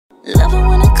Love it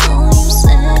when I call you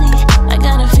Sandy. I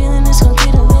got a feeling it's gonna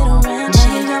get a little ranchy.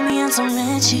 Now you got me on some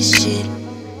ranchy shit.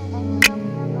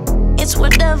 It's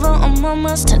whatever on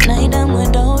mamas tonight. I'm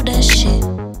with all that shit.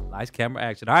 Lights, camera,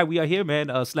 action. All right, we are here,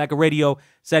 man. Slacker Radio,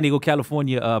 San Diego,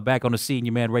 California. Back on the scene,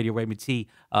 your man, Radio Raymond T.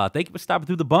 Thank you for stopping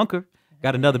through the bunker.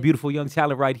 Got another beautiful young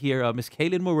talent right here, Miss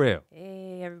Kaitlyn Morell.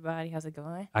 Hey, everybody. How's it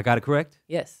going? I got it correct?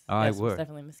 Yes. All right, yes, word. It's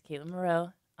definitely Miss Kaitlyn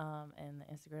Morell. And the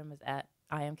Instagram is at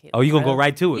I am Kaitlyn. Oh, you're going to go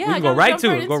right to it? Yeah, we're going to go right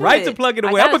to it. Go right to plug it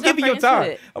away. I'm going to give you your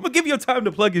time. I'm going to give you your time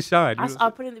to plug your shine.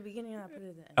 I'll put it in the beginning and I'll put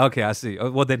it in the end. Okay, I see.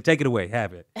 Well, then take it away.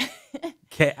 Have it.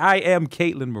 I am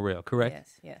Kaitlyn Morell, correct?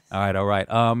 Yes, yes. All right.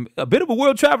 A bit of a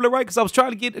world traveler, right? Because I was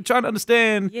trying to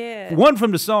understand. Yeah. One,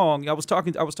 from the song, I was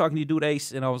talking to you, Dude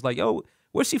Ace, and I was like, yo,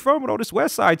 where's she from with all this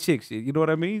West Side chicks? You know what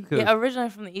I mean? Yeah, originally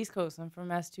from the East Coast. I'm from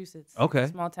Massachusetts. Okay.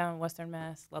 Small town, Western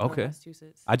Mass. Loveland,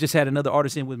 Massachusetts. I just had another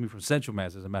artist in with me from Central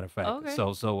Mass, as a matter of fact. Okay.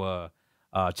 So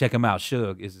check him out.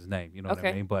 Suge is his name. You know what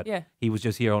I mean? But yeah. He was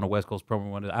just here on a West Coast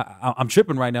promo run. I'm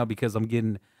tripping right now because I'm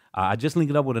getting. I just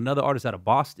linked up with another artist out of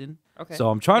Boston. Okay. So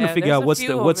I'm trying to figure out what's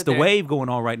the there. wave going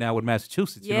on right now with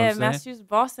Massachusetts. You know what I'm saying? Massachusetts,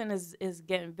 Boston is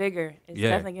getting bigger. It's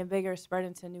Yeah. definitely getting bigger,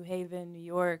 spreading to New Haven, New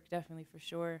York, definitely for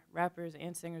sure. Rappers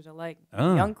and singers alike.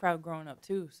 Young crowd growing up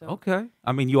too. So okay.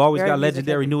 I mean, you always Very got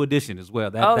legendary music-heavy. New Edition as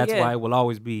well. That's why it will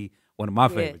always be one of my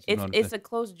favorites. You know what I'm It's saying? a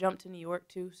close jump to New York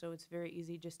too, so it's very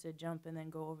easy just to jump and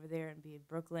then go over there and be in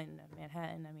Brooklyn,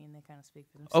 Manhattan. I mean, they kind of speak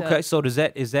for themselves. Okay, so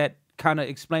is that kind of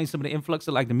explain some of the influx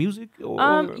of like the music?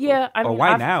 Yeah, I mean,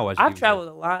 why now? I've traveled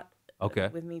a lot. Okay.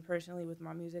 With me personally, with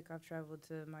my music, I've traveled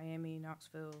to Miami,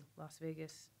 Knoxville, Las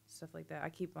Vegas, stuff like that. I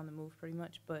keep on the move pretty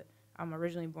much, but I'm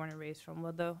originally born and raised from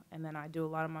Whatevuh, and then I do a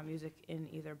lot of my music in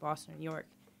either Boston or New York.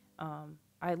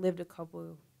 I lived a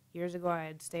couple years ago. I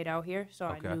had stayed out here, so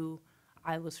I knew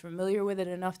I was familiar with it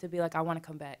enough to be like, I want to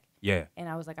come back. Yeah. And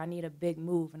I was like, I need a big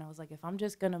move. And I was like, if I'm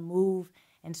just going to move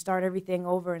and start everything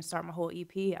over and start my whole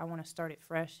EP, I want to start it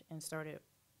fresh and start it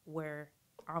where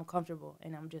I'm comfortable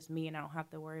and I'm just me and I don't have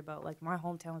to worry about, like, my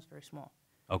hometown is very small.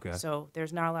 Okay. So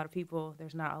there's not a lot of people.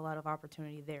 There's not a lot of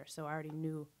opportunity there. So I already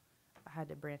knew I had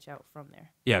to branch out from there.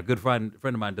 Yeah, a good friend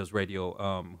of mine does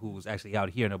radio, who's actually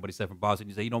out here. Nobody said from Boston.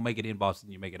 You say you don't make it in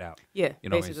Boston, you make it out. Yeah, you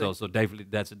know basically. what I mean. So definitely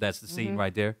that's the scene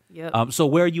right there. Yeah. So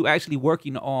where are you actually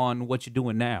working on what you're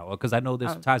doing now? Because I know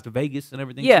there's ties to Vegas and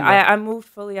everything. Yeah, too, right? I moved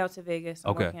fully out to Vegas.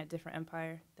 I'm working at Diphrent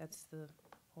Empire. That's the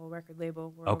whole record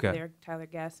label. We're over there. Tyler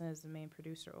Gasson is the main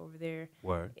producer over there.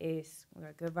 Word. Ace, we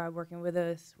got Good Vibe working with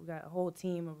us. We got a whole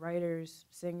team of writers,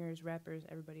 singers, rappers,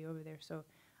 everybody over there. So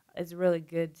it's really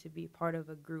good to be part of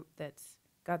a group that's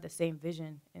got the same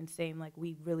vision and same, like,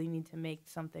 we really need to make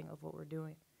something of what we're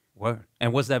doing. Word.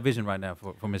 And what's that vision right now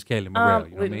for Miss Kaitlyn Morell?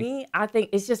 You know with me, I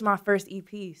think it's just my first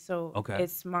EP, so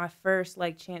it's my first,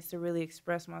 like, chance to really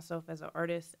express myself as an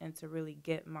artist and to really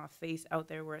get my face out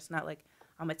there where it's not like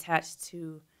I'm attached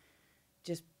to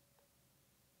just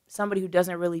somebody who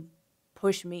doesn't really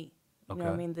push me. You know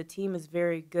what I mean? The team is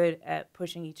very good at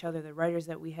pushing each other. The writers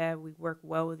that we have, we work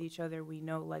well with each other. We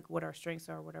know, like, what our strengths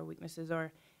are, what our weaknesses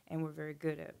are, and we're very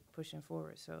good at pushing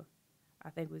forward. So I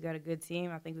think we got a good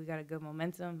team. I think we got a good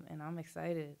momentum, and I'm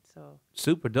excited. So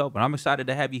super dope, and I'm excited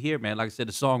to have you here, man. Like I said,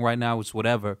 the song right now is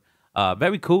Whatevuh.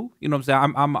 Very cool. You know what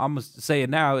I'm saying? I'm gonna say it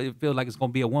now. It feels like it's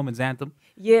gonna be a woman's anthem.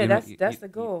 Yeah, that's the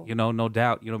goal. You know, no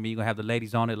doubt. You know what I mean? You're gonna have the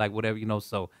ladies on it, like whatever. You know,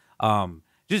 so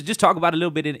just talk about it a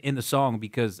little bit in the song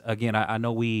because again, I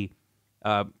know we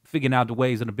figuring out the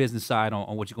ways on the business side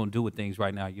on what you're gonna do with things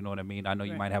right now. You know what I mean? I know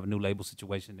you might have a new label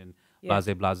situation and blase.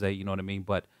 You know what I mean?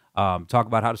 But talk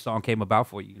about how the song came about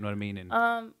for you. You know what I mean? And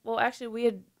well,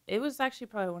 actually, it was actually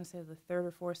probably, I want to say, the third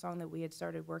or fourth song that we had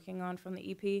started working on from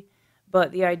the EP.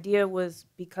 But the idea was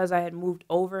because I had moved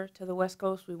over to the West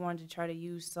Coast, we wanted to try to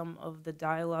use some of the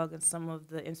dialogue and some of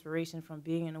the inspiration from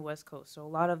being in the West Coast. So a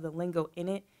lot of the lingo in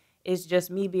it is just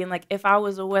me being like, if I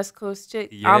was a West Coast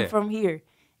chick, I'm from here.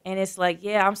 And it's like,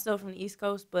 yeah, I'm still from the East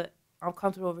Coast, but I'm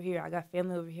comfortable over here. I got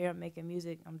family over here. I'm making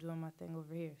music. I'm doing my thing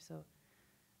over here. So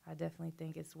I definitely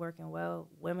think it's working well.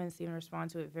 Women seem to respond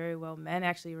to it very well. Men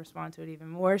actually respond to it even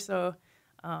more so.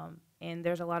 And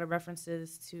there's a lot of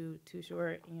references to Too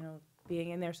Short, you know,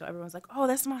 being in there, so everyone's like, "Oh,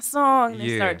 that's my song," and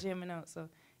they start jamming out. So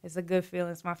it's a good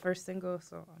feeling. It's my first single,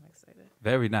 so I'm excited.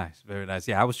 Very nice, very nice.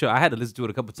 Yeah, I was sure. I had to listen to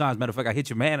it a couple times. Matter of fact, I hit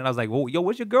your man, and I was like, "Whoa, yo,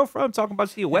 where's your girl from?" Talking about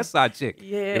she a West Side chick.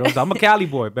 Yeah, you know, I'm a Cali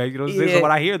boy, man. You know what I'm saying? So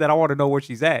when I hear that, I want to know where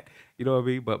she's at. You know what I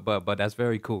mean? But that's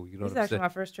very cool. You know, it's actually my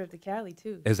first trip to Cali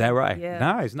too. Is that right? Yeah,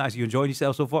 nice. You enjoying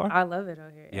yourself so far? I love it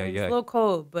out here. Yeah, It's a little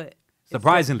cold, but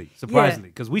Surprisingly,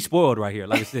 because we spoiled right here.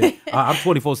 Like I said, I'm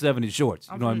 24/7 in shorts.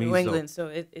 You I'm know what I from mean? New England, so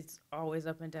it's always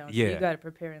up and down. So Yeah. you got to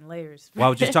prepare in layers. Well, I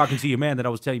was just talking to your man that I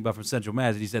was telling you about from Central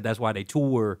Mass, and he said that's why they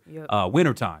tour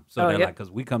wintertime. So they're like,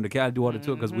 because we come to Cali do all the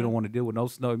tour because we don't want to deal with no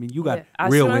snow. I mean, you got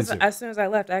real winter. As soon as I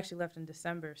left, I actually left in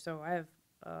December, so I have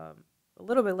a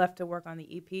little bit left to work on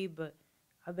the EP, but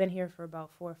I've been here for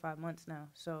about 4 or 5 months now,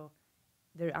 so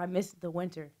I missed the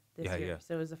winter this year. Yeah.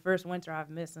 So it was the first winter I've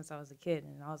missed since I was a kid,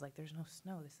 and I was like, "There's no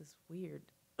snow. This is weird."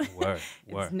 Word.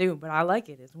 It's new, but I like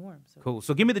it. It's warm. So. Cool.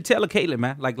 So give me the tale of Kaitlyn,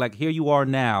 man. Like here you are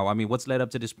now. I mean, what's led up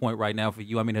to this point right now for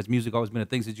you? I mean, has music always been a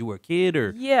thing since you were a kid,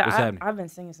 or what's happening? I've been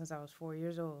singing since I was 4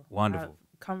 years old. Wonderful.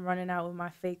 I've come running out with my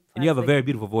fake. And you have a very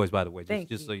beautiful voice, by the way. Thank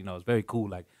Just you. so you know, it's very cool.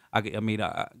 Like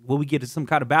will we get to some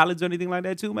kind of ballads or anything like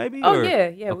that too? Maybe. Oh or? yeah.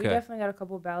 Okay. We definitely got a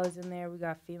couple ballads in there. We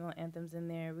got female anthems in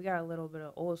there. We got a little bit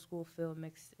of old school feel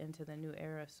mixed into the new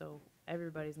era. So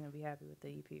everybody's gonna be happy with the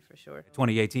EP for sure.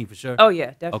 2018 for sure. Oh yeah,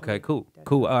 definitely. Okay, cool, Definitely.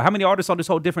 cool. How many artists on this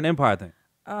whole Diphrent Empire thing?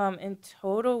 In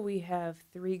total, we have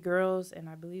 3 girls and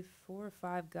I believe 4 or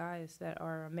 5 guys that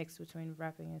are a mix between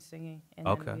rapping and singing. And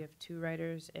then we have 2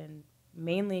 writers, and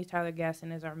mainly Tyler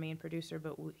Gasson is our main producer,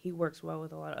 but he works well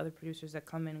with a lot of other producers that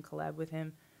come in and collab with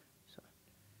him. So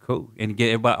Cool. And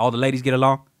all the ladies get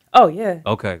along? Oh yeah.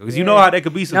 Okay, because you know how they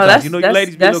could be sometimes. You know, you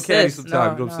ladies be a little catty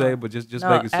sometimes. You know what I'm saying? But just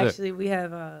making sure. Actually, we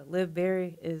have Liv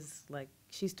Berry is like,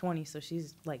 she's 20, so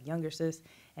she's like younger sis,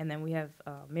 and then we have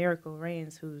Miracle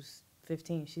Reigns, who's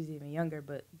 15. She's even younger,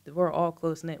 but we're all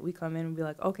close knit. We come in and be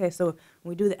like, okay, so when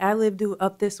we do the ad lib, do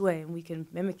up this way, and we can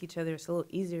mimic each other. It's a little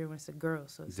easier when it's a girl.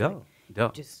 So it's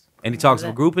dope. Just any talks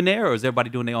of a group in there, or is everybody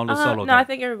doing their own little solo no, thing? I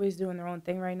think everybody's doing their own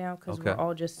thing right now because we're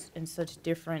all just in such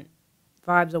different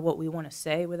vibes of what we want to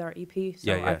say with our EP.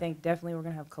 So I think definitely we're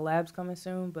gonna have collabs coming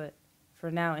soon, but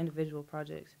for now, individual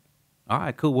projects. All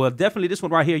right, cool. Well, definitely this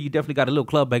one right here, you definitely got a little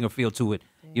club banger feel to it.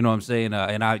 Yeah. You know what I'm saying?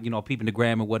 And I, peeping the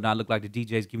gram and whatnot, look like the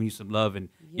DJ's giving you some love, and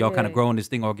y'all kind of growing this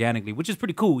thing organically, which is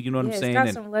pretty cool. You know what I'm saying?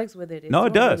 It's got some legs with it. It's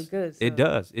it does. Really good, so. It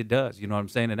does. It does. You know what I'm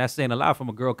saying? And that's saying a lot from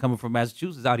a girl coming from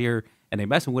Massachusetts out here, and they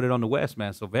messing with it on the West,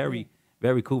 man. So very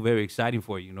cool, very exciting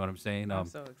for you. You know what I'm saying? I'm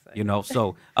so excited. You know,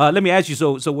 so let me ask you.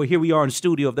 So here we are in the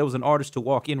studio. If there was an artist to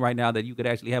walk in right now that you could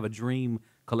actually have a dream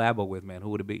collabo with, man, who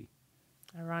would it be?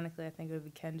 Ironically, I think it would be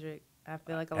Kendrick. I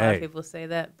feel like a lot of people say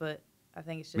that, but I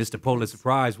think it's just Mr. Pulitzer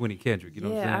Prize winning Kendrick. You know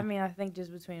what I'm saying? I mean, I think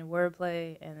just between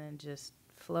wordplay and then just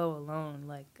flow alone,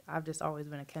 like I've just always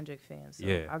been a Kendrick fan.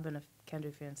 So I've been a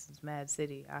Kendrick fan since Mad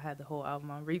City. I had the whole album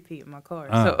on repeat in my car.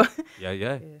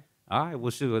 Yeah. All right,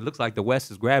 well, shoot, it looks like the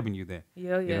West is grabbing you then.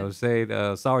 Yeah. You know what I'm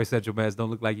saying? Sorry, Central Mass, don't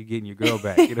look like you're getting your girl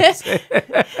back. You know what I'm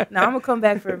saying? No, I'm going to come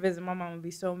back for a visit. My mom would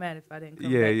be so mad if I didn't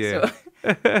come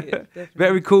back. So,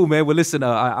 Very cool, man. Well, listen,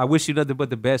 I wish you nothing but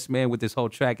the best, man, with this whole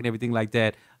track and everything like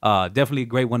that. Definitely a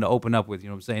great one to open up with, you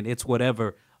know what I'm saying? It's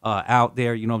Whatevuh out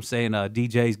there, you know what I'm saying?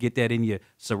 DJs, get that in your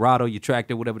Serato, your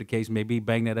tractor, whatever the case may be.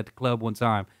 Bang that at the club one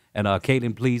time. And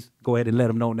Kaitlyn, please go ahead and let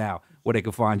them know now where they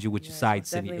can find you with your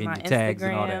sites and your tags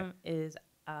and all that. Instagram is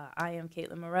I am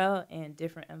Kaitlyn Morell, and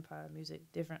Diphrent Empire Music,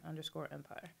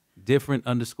 Diphrent_Empire.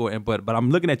 Diphrent_, but I'm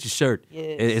looking at your shirt.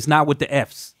 Yes. It's not with the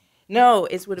F's. No,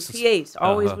 it's with a PH.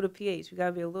 Always with a PH. We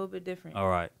gotta be a little bit different. All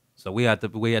right. So we at the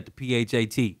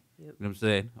PHAT. Yep. You know what I'm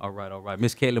saying? All right.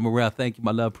 Miss Kaitlyn Morell, thank you,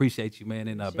 my love. Appreciate you, man.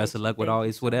 And best of luck with all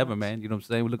It's Whatever, man. You know what I'm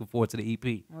saying? We're looking forward to the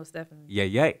EP. Most definitely.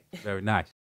 Yeah. Very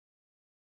nice.